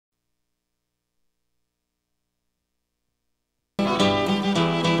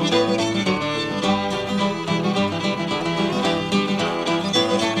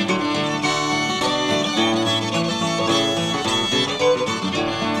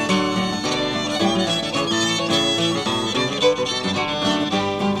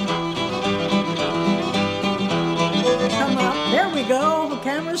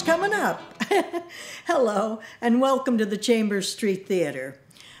up. Hello, and welcome to the Chambers Street Theater.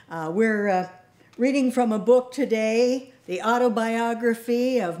 We're reading from a book today, the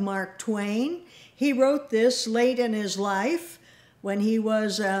autobiography of Mark Twain. He wrote this late in his life when he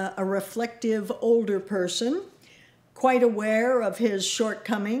was a reflective older person, quite aware of his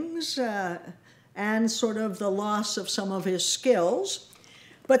shortcomings and sort of the loss of some of his skills,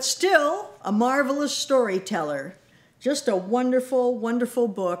 but still a marvelous storyteller. Just a wonderful, wonderful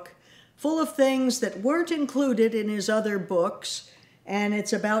book, full of things that weren't included in his other books, and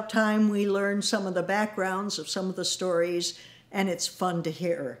it's about time we learn some of the backgrounds of some of the stories, and it's fun to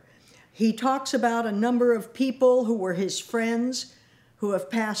hear. He talks about a number of people who were his friends who have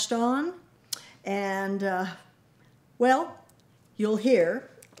passed on, and, well, you'll hear.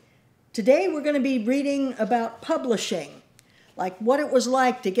 Today we're going to be reading about publishing, like what it was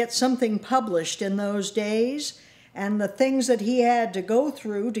like to get something published in those days, and the things that he had to go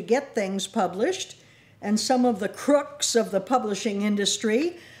through to get things published, and some of the crooks of the publishing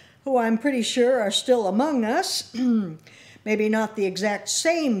industry, who I'm pretty sure are still among us. Maybe not the exact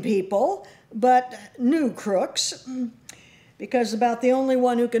same people, but new crooks, because about the only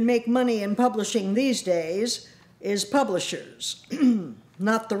one who can make money in publishing these days is publishers,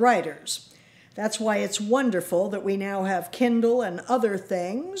 not the writers. That's why it's wonderful that we now have Kindle and other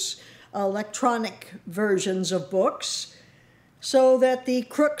things, electronic versions of books, so that the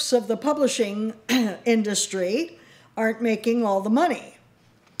crooks of the publishing industry aren't making all the money.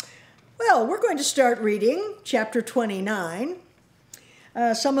 Well, we're going to start reading chapter 29,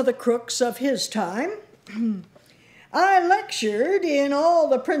 some of the crooks of his time. I lectured in all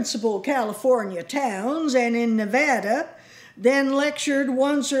the principal California towns and in Nevada, then lectured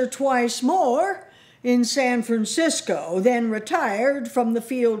once or twice more in San Francisco, then retired from the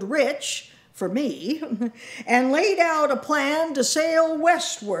field rich, for me, and laid out a plan to sail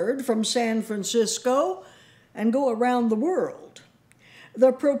westward from San Francisco and go around the world.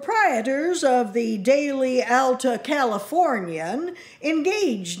 The proprietors of the Daily Alta Californian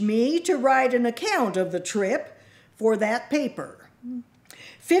engaged me to write an account of the trip for that paper.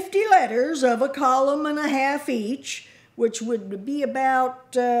 50 letters of a column and a half each, which would be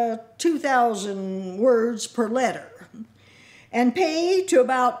about 2,000 words per letter, and pay to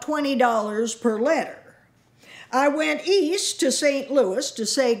about $20 per letter. I went east to St. Louis to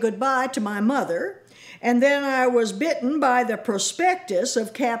say goodbye to my mother, and then I was bitten by the prospectus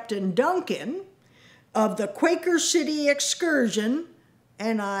of Captain Duncan of the Quaker City excursion,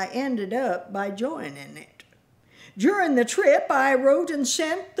 and I ended up by joining it. During the trip, I wrote and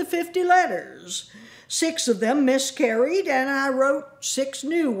sent the 50 letters. 6 of them miscarried, and I wrote 6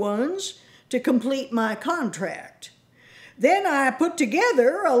 new ones to complete my contract. Then I put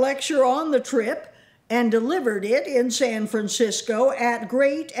together a lecture on the trip and delivered it in San Francisco at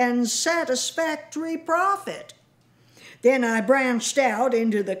great and satisfactory profit. Then I branched out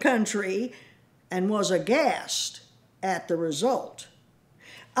into the country and was aghast at the result.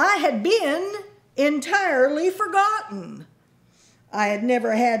 I had been entirely forgotten. I had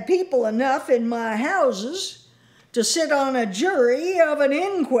never had people enough in my houses to sit on a jury of an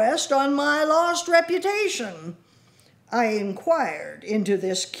inquest on my lost reputation. I inquired into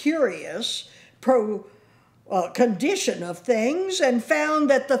this curious condition of things and found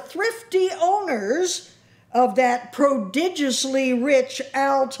that the thrifty owners of that prodigiously rich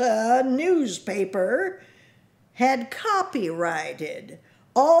Alta newspaper had copyrighted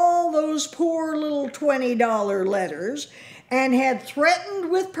all those poor little $20 letters and had threatened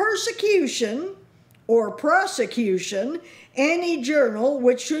with persecution or prosecution any journal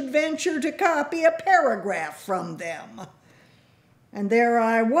which should venture to copy a paragraph from them. And there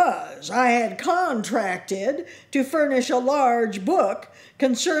I was. I had contracted to furnish a large book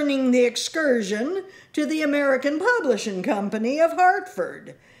concerning the excursion to the American Publishing Company of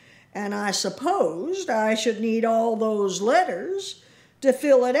Hartford, and I supposed I should need all those letters to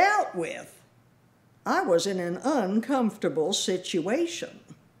fill it out with. I was in an uncomfortable situation.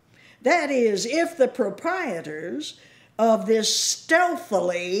 That is, if the proprietors of this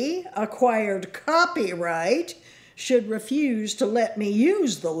stealthily acquired copyright should refuse to let me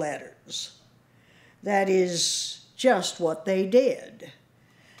use the letters. That is just what they did.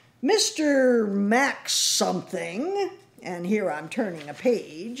 Mr. Max something, and here I'm turning a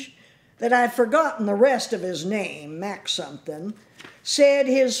page, that I'd forgotten the rest of his name, Max something, said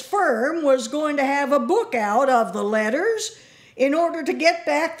his firm was going to have a book out of the letters in order to get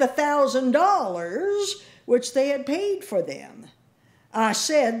back the $1,000 which they had paid for them. I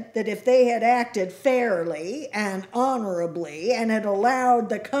said that if they had acted fairly and honorably and had allowed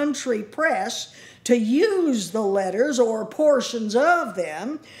the country press to use the letters or portions of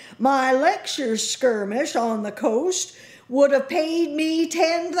them, my lecture skirmish on the coast would have paid me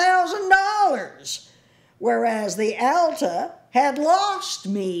 $10,000, whereas the Alta had lost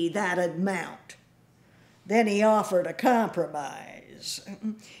me that amount. Then he offered a compromise.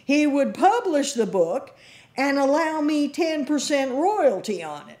 He would publish the book and allow me 10% royalty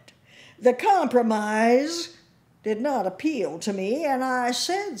on it. The compromise did not appeal to me, and I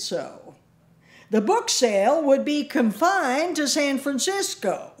said so. The book sale would be confined to San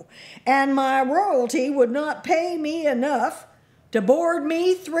Francisco, and my royalty would not pay me enough to board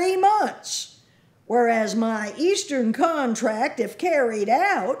me 3 months, whereas my Eastern contract, if carried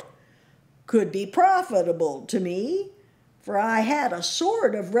out, could be profitable to me, for I had a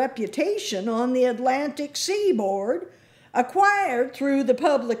sort of reputation on the Atlantic seaboard, acquired through the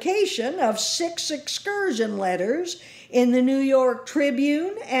publication of 6 excursion letters in the New York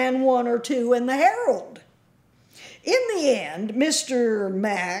Tribune and 1 or 2 in the Herald. In the end, Mr.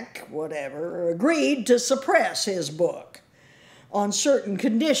 Mac, whatever, agreed to suppress his book on certain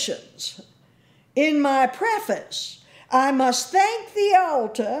conditions. In my preface, I must thank the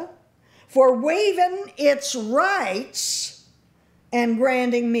Alta for waiving its rights and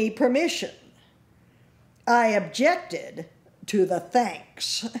granting me permission. I objected to the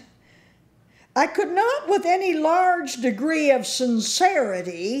thanks. I could not, with any large degree of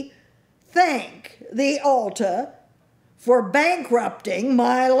sincerity, thank the Alta for bankrupting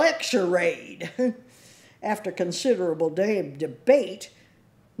my lecture raid. After considerable debate,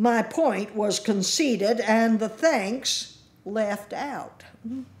 my point was conceded and the thanks left out.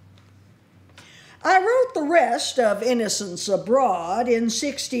 I wrote the rest of Innocents Abroad in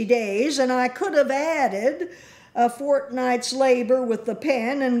 60 days, and I could have added a fortnight's labor with the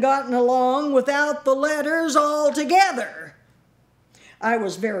pen and gotten along without the letters altogether. I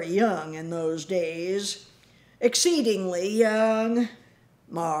was very young in those days, exceedingly young,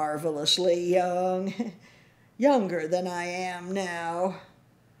 marvelously young, younger than I am now,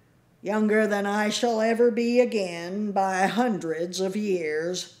 younger than I shall ever be again by hundreds of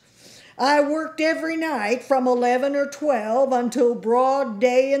years. I worked every night from 11 or 12 until broad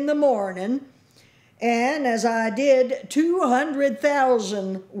day in the morning, and as I did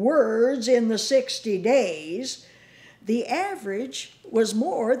 200,000 words in the 60 days, the average was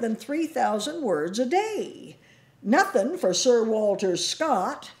more than 3,000 words a day. Nothing for Sir Walter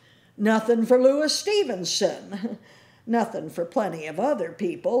Scott, nothing for Louis Stevenson, nothing for plenty of other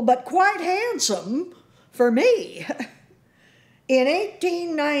people, but quite handsome for me. In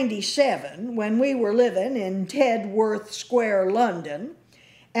 1897, when we were living in Tedworth Square, London,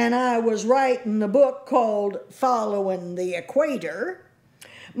 and I was writing a book called Following the Equator,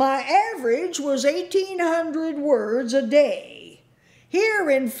 my average was 1,800 words a day. Here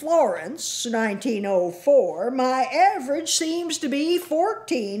in Florence, 1904, my average seems to be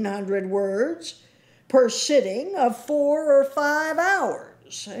 1,400 words per sitting of 4 or 5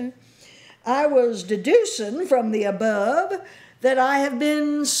 hours. I was deducing from the above that I have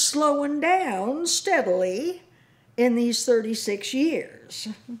been slowing down steadily in these 36 years.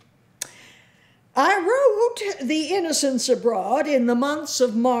 I wrote The Innocents Abroad in the months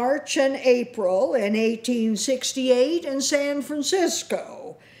of March and April in 1868 in San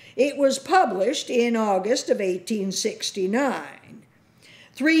Francisco. It was published in August of 1869.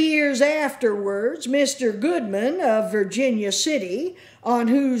 3 years afterwards, Mr. Goodman of Virginia City, on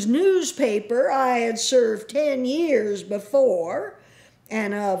whose newspaper I had served 10 years before,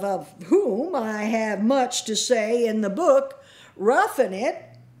 and of whom I have much to say in the book, Roughing It.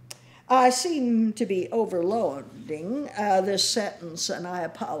 I seem to be overloading this sentence, and I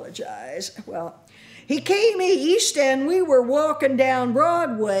apologize. Well, he came east, and we were walking down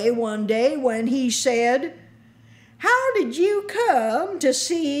Broadway one day when he said, "How did you come to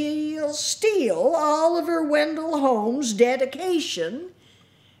steal Oliver Wendell Holmes' dedication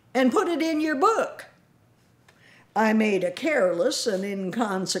and put it in your book?" I made a careless and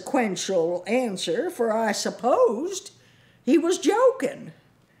inconsequential answer, for I supposed he was joking.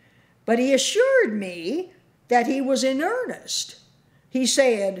 But he assured me that he was in earnest. He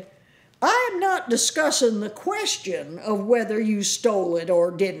said, "I am not discussing the question of whether you stole it or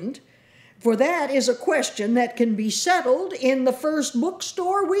didn't, for that is a question that can be settled in the first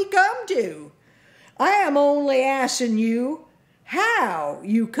bookstore we come to. I am only asking you how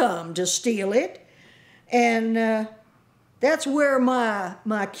you come to steal it, and that's where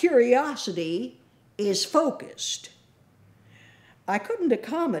my curiosity is focused." I couldn't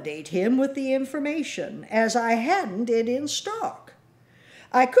accommodate him with the information, as I hadn't it in stock.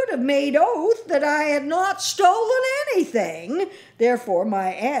 I could have made oath that I had not stolen anything. Therefore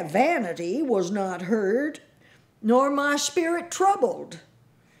my vanity was not hurt, nor my spirit troubled.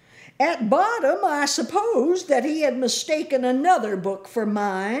 At bottom, I supposed that he had mistaken another book for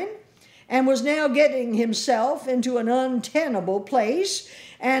mine, and was now getting himself into an untenable place,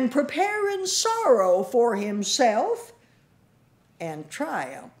 and preparing sorrow for himself, and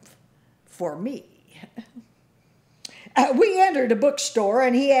triumph for me. We entered a bookstore,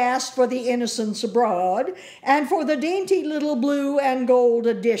 and he asked for the Innocents Abroad and for the dainty little blue and gold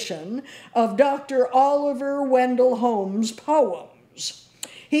edition of Dr. Oliver Wendell Holmes' poems.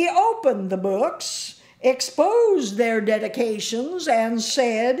 He opened the books, exposed their dedications, and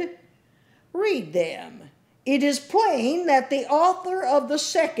said, "Read them. It is plain that the author of the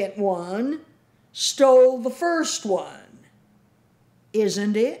second one stole the first one.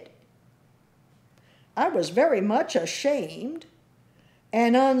 Isn't it?" I was very much ashamed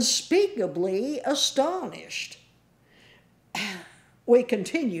and unspeakably astonished. We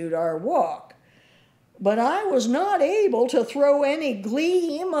continued our walk, but I was not able to throw any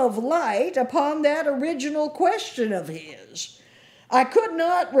gleam of light upon that original question of his. I could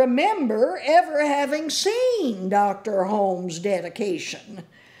not remember ever having seen Dr. Holmes' dedication.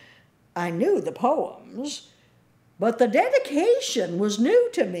 I knew the poems, but the dedication was new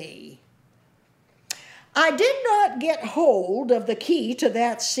to me. I did not get hold of the key to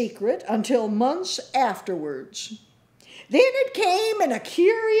that secret until months afterwards. Then it came in a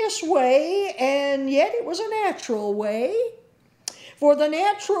curious way, and yet it was a natural way. For the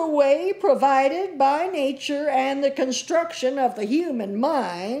natural way provided by nature and the construction of the human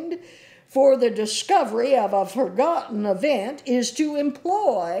mind for the discovery of a forgotten event is to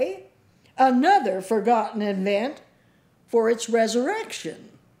employ another forgotten event for its resurrection.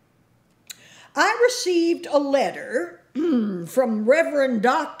 I received a letter from Reverend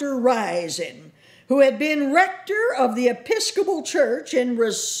Dr. Rising, who had been rector of the Episcopal Church in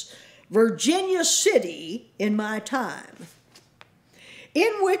Virginia City in my time,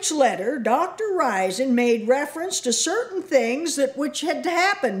 in which letter Dr. Rising made reference to certain things which had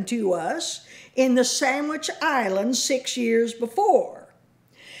happened to us in the Sandwich Islands 6 years before.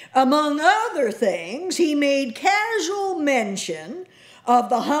 Among other things, he made casual mention of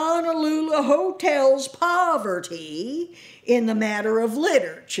the Honolulu Hotel's poverty in the matter of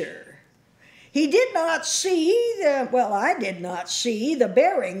literature. He did not see I did not see the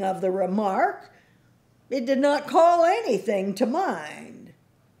bearing of the remark. It did not call anything to mind.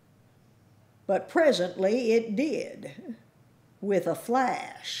 But presently it did, with a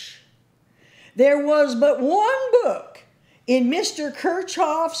flash. There was but one book in Mr.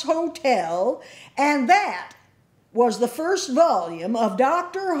 Kirchhoff's hotel, and that was the first volume of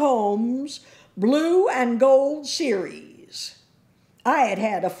Dr. Holmes' Blue and Gold series. I had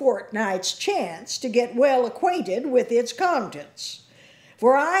had a fortnight's chance to get well acquainted with its contents,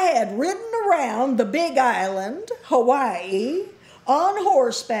 for I had ridden around the Big Island, Hawaii, on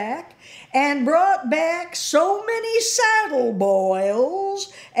horseback, and brought back so many saddle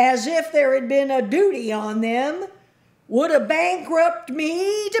boils as if there had been a duty on them would have bankrupt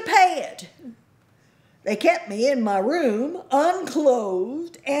me to pay it. They kept me in my room,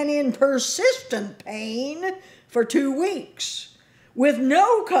 unclothed and in persistent pain for 2 weeks, with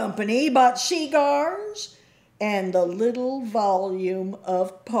no company but cigars and the little volume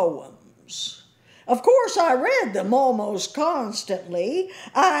of poems. Of course, I read them almost constantly.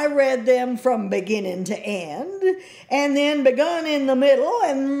 I read them from beginning to end, and then begun in the middle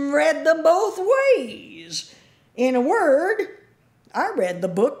and read them both ways. In a word, I read the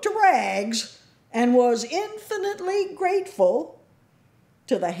book to rags, and was infinitely grateful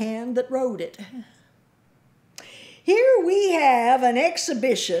to the hand that wrote it. Here we have an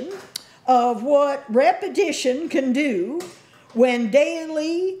exhibition of what repetition can do when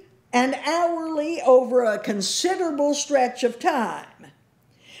daily and hourly over a considerable stretch of time,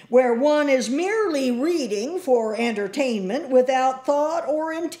 where one is merely reading for entertainment without thought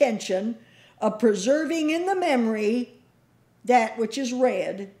or intention of preserving in the memory that which is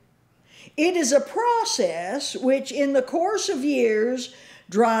read. It is a process which in the course of years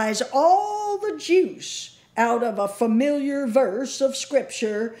dries all the juice out of a familiar verse of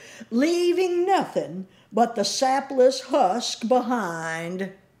Scripture, leaving nothing but the sapless husk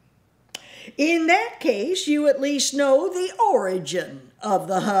behind. In that case, you at least know the origin of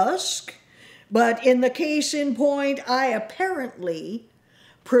the husk, but in the case in point, I apparently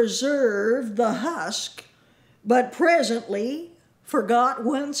preserved the husk, but presently forgot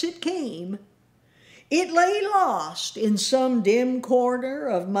whence it came. It lay lost in some dim corner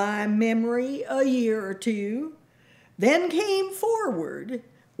of my memory a year or two, then came forward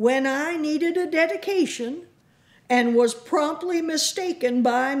when I needed a dedication and was promptly mistaken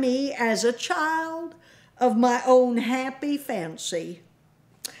by me as a child of my own happy fancy.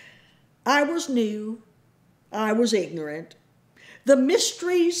 I was new, I was ignorant. The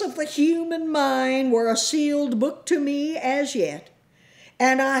mysteries of the human mind were a sealed book to me as yet,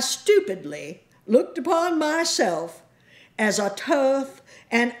 and I stupidly looked upon myself as a tough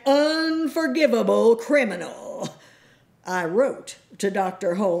and unforgivable criminal. I wrote to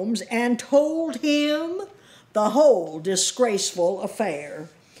Dr. Holmes and told him the whole disgraceful affair,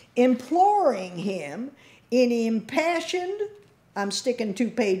 imploring him in impassioned, I'm sticking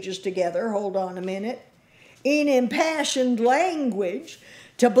 2 pages together, hold on a minute, in impassioned language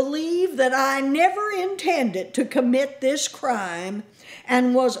to believe that I never intended to commit this crime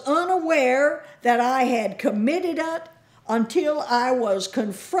and was unaware that I had committed it until I was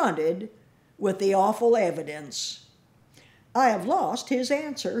confronted with the awful evidence. I have lost his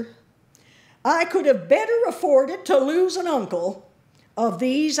answer. I could have better afforded to lose an uncle. Of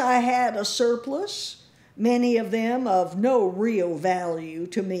these I had a surplus, many of them of no real value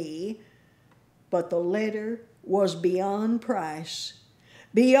to me, but the letter was beyond price,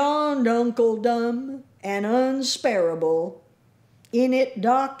 beyond uncledom and unsparable. In it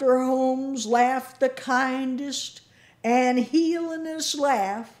Dr. Holmes laughed the kindest and healingest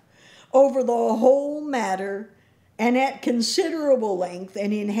laugh over the whole matter, and at considerable length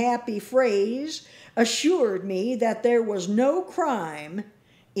and in happy phrase assured me that there was no crime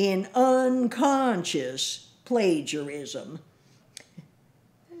in unconscious plagiarism.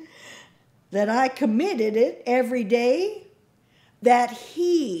 That I committed it every day, that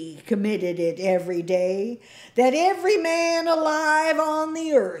he committed it every day, that every man alive on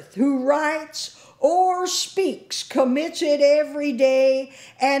the earth who writes or speaks commits it every day,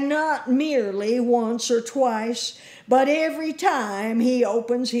 and not merely once or twice, but every time he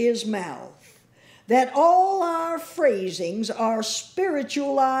opens his mouth. That all our phrasings are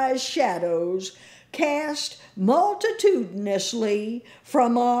spiritualized shadows cast multitudinously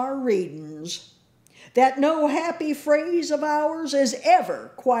from our readings. That no happy phrase of ours is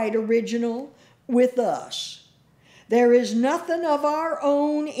ever quite original with us. There is nothing of our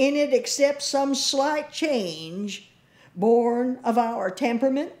own in it except some slight change born of our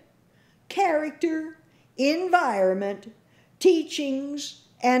temperament, character, environment, teachings,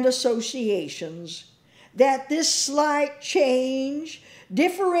 and associations. That this slight change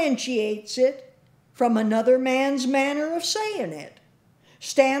differentiates it from another man's manner of saying it,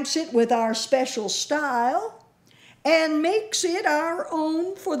 stamps it with our special style, and makes it our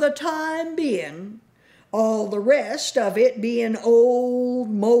own for the time being, all the rest of it being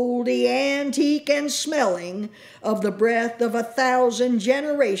old, moldy, antique, and smelling of the breath of 1,000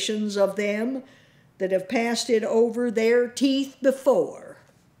 generations of them that have passed it over their teeth before.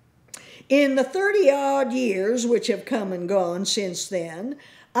 In the 30-odd years which have come and gone since then,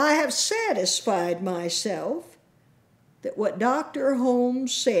 I have satisfied myself that what Dr.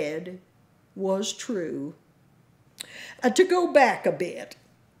 Holmes said was true. To go back a bit,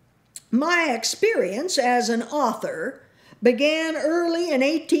 my experience as an author began early in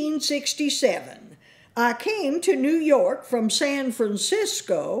 1867. I came to New York from San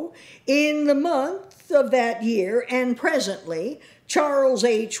Francisco in the month of that year, and presently Charles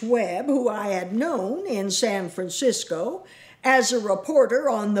H. Webb, who I had known in San Francisco as a reporter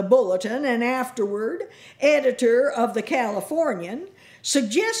on the Bulletin and afterward editor of the Californian,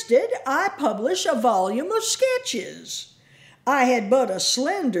 suggested I publish a volume of sketches. I had but a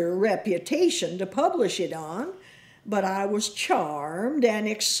slender reputation to publish it on, but I was charmed and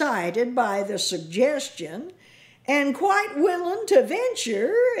excited by the suggestion, and quite willing to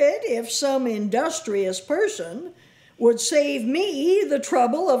venture it if some industrious person would save me the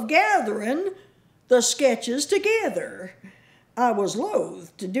trouble of gathering the sketches together. I was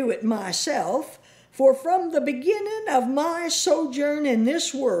loath to do it myself, for from the beginning of my sojourn in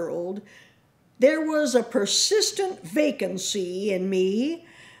this world, there was a persistent vacancy in me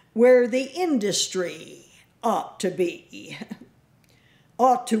where the industry ought to be.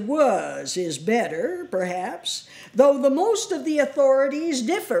 Ought to was is better, perhaps, though the most of the authorities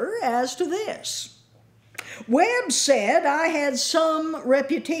differ as to this. Webb said I had some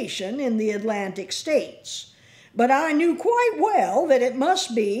reputation in the Atlantic States, but I knew quite well that it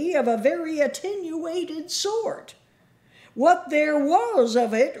must be of a very attenuated sort. What there was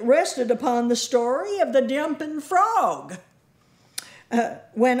of it rested upon the story of the jumping frog.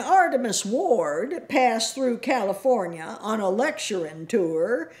 When Artemus Ward passed through California on a lecturing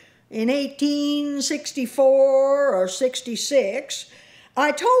tour in 1864 or 66,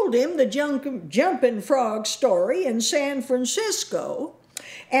 I told him the jumping frog story in San Francisco,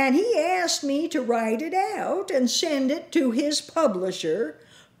 and he asked me to write it out and send it to his publisher,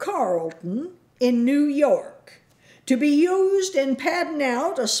 Carlton, in New York, to be used in padding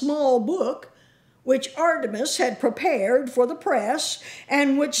out a small book which Artemis had prepared for the press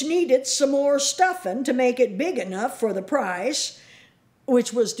and which needed some more stuffing to make it big enough for the price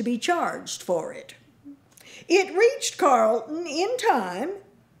which was to be charged for it. It reached Carlton in time,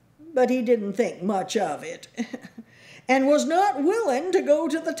 but he didn't think much of it and was not willing to go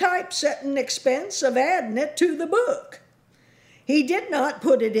to the typesetting expense of adding it to the book. He did not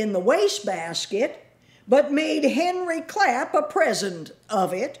put it in the wastebasket, but made Henry Clapp a present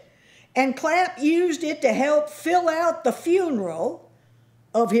of it, and Clapp used it to help fill out the funeral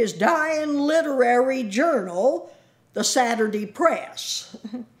of his dying literary journal, the Saturday Press.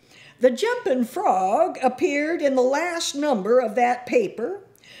 The Jumping Frog appeared in the last number of that paper,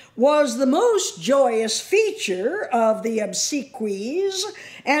 was the most joyous feature of the obsequies,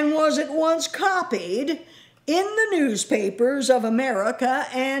 and was at once copied in the newspapers of America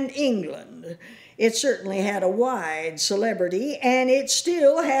and England. It certainly had a wide celebrity, and it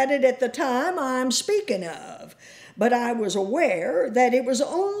still had it at the time I'm speaking of. But I was aware that it was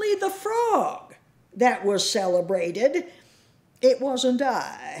only the frog that was celebrated. It wasn't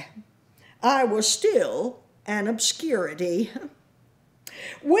I. I was still an obscurity.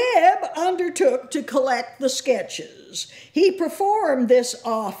 Webb undertook to collect the sketches. He performed this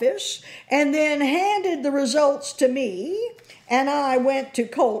office and then handed the results to me, and I went to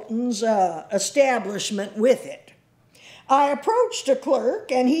Colton's establishment with it. I approached a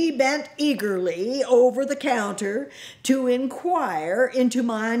clerk, and he bent eagerly over the counter to inquire into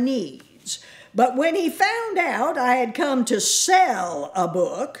my needs. But when he found out I had come to sell a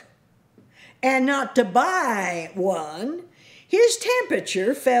book and not to buy one, his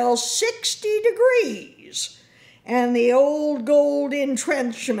temperature fell 60 degrees, and the old gold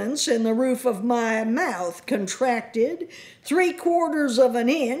entrenchments in the roof of my mouth contracted 3/4 of an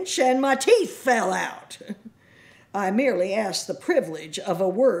inch, and my teeth fell out. I merely asked the privilege of a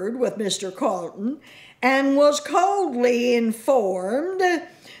word with Mr. Carlton, and was coldly informed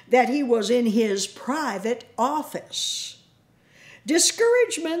that he was in his private office.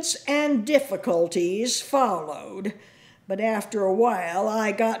 Discouragements and difficulties followed, but after a while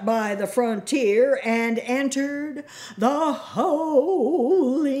I got by the frontier and entered the holies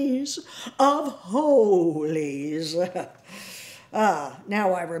of holies.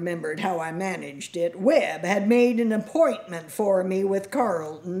 Now I remembered how I managed it. Webb had made an appointment for me with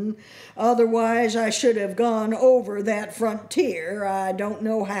Carlton. Otherwise I should have gone over that frontier, I don't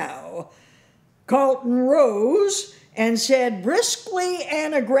know how. Carlton rose and said briskly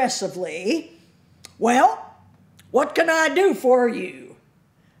and aggressively, "Well, what can I do for you?"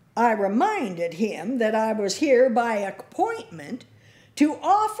 I reminded him that I was here by appointment to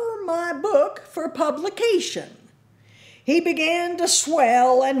offer my book for publication. He began to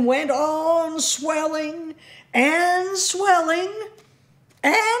swell and went on swelling and swelling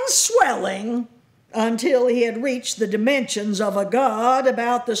and swelling until he had reached the dimensions of a god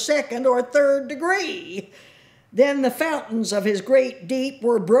about the 2nd or 3rd degree. Then the fountains of his great deep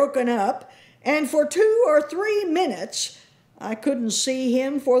were broken up, and for 2 or 3 minutes I couldn't see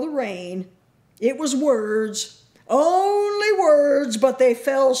him for the rain. It was words, only words, but they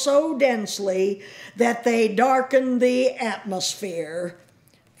fell so densely that they darkened the atmosphere.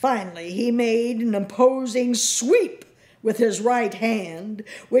 Finally, he made an imposing sweep with his right hand,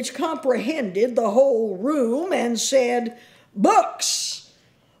 which comprehended the whole room, and said, "Books!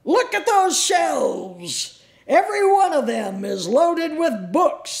 Look at those shelves! Every one of them is loaded with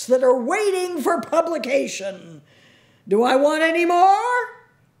books that are waiting for publication. Do I want any more?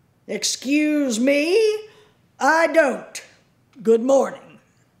 Excuse me, I don't. Good morning."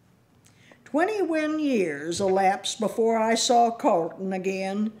 21 years elapsed before I saw Carlton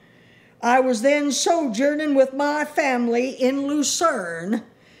again. I was then sojourning with my family in Lucerne.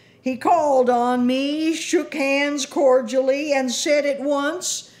 He called on me, shook hands cordially, and said at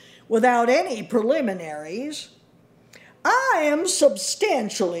once, without any preliminaries, "I am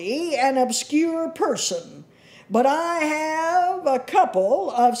substantially an obscure person, but I have a couple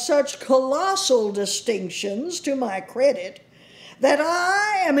of such colossal distinctions to my credit that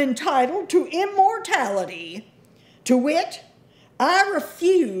I am entitled to immortality. To wit, I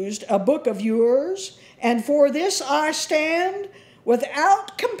refused a book of yours, and for this I stand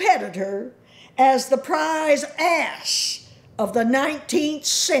without competitor as the prize ass of the 19th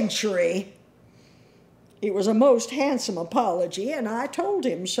century." It was a most handsome apology, and I told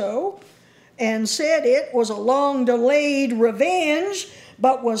him so, and said it was a long-delayed revenge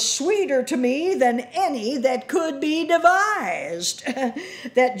but was sweeter to me than any that could be devised.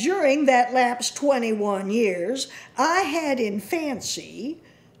 That during that lapsed 21 years, I had in fancy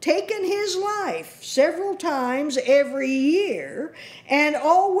taken his life several times every year, and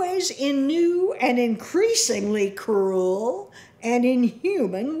always in new and increasingly cruel and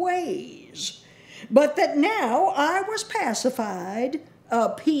inhuman ways. But that now I was pacified,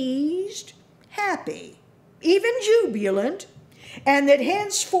 appeased, happy, even jubilant, and that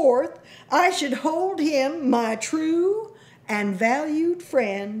henceforth I should hold him my true and valued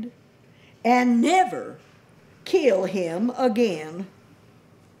friend, and never kill him again.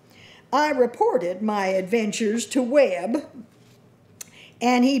 I reported my adventures to Webb,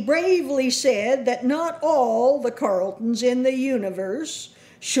 and he bravely said that not all the Carletons in the universe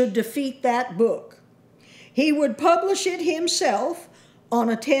should defeat that book. He would publish it himself on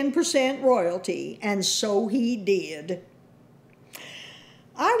a 10% royalty, and so he did.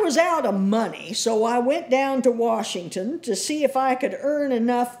 I was out of money, so I went down to Washington to see if I could earn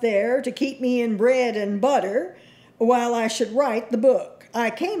enough there to keep me in bread and butter while I should write the book. I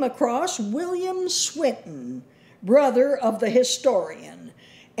came across William Swinton, brother of the historian,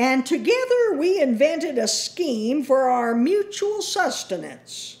 and together we invented a scheme for our mutual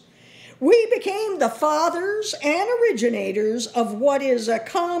sustenance. We became the fathers and originators of what is a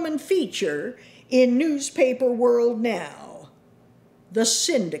common feature in newspaper world now, the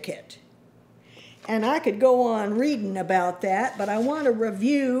syndicate. And I could go on reading about that, but I want to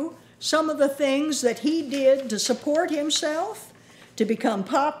review some of the things that he did to support himself, to become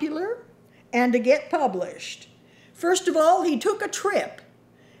popular, and to get published. First of all, he took a trip,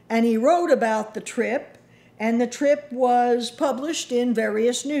 and he wrote about the trip, and the trip was published in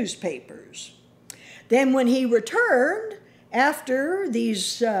various newspapers. Then when he returned, after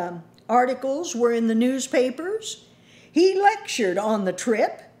these articles were in the newspapers, he lectured on the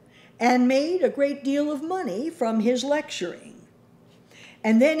trip and made a great deal of money from his lecturing.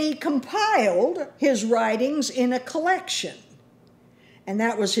 And then he compiled his writings in a collection. And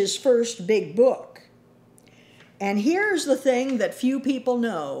that was his first big book. And here's the thing that few people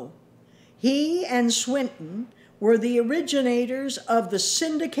know. He and Swinton were the originators of the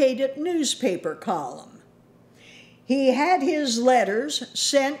syndicated newspaper column. He had his letters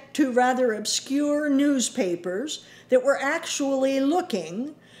sent to rather obscure newspapers that were actually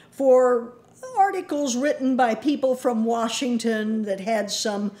looking for articles written by people from Washington that had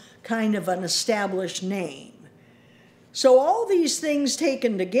some kind of an established name. So all these things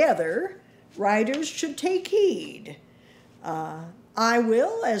taken together, writers should take heed. I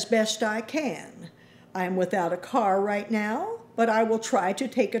will as best I can. I'm without a car right now, but I will try to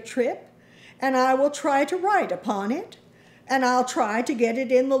take a trip, and I will try to write upon it, and I'll try to get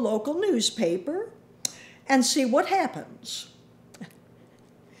it in the local newspaper and see what happens.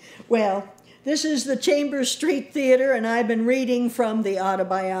 Well, this is the Chambers Street Theater, and I've been reading from the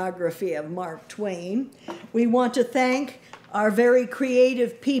autobiography of Mark Twain. We want to thank our very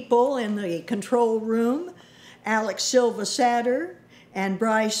creative people in the control room, Alex Silva-Satter and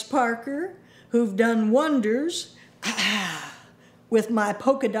Bryce Parker, who've done wonders with my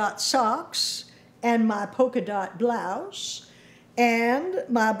polka dot socks and my polka dot blouse and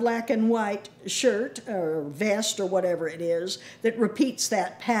my black and white shirt or vest or whatever it is that repeats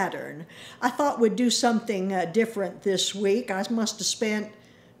that pattern. I thought we'd do something different this week. I must have spent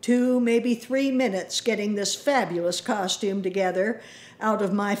 2, maybe 3 minutes getting this fabulous costume together out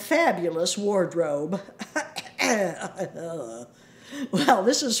of my fabulous wardrobe. Well,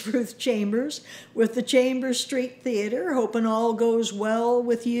 this is Ruth Chambers with the Chambers Street Theater, hoping all goes well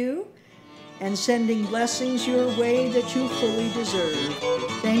with you and sending blessings your way that you fully deserve.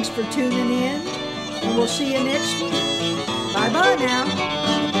 Thanks for tuning in, and we'll see you next week. Bye-bye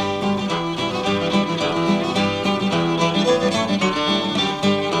now.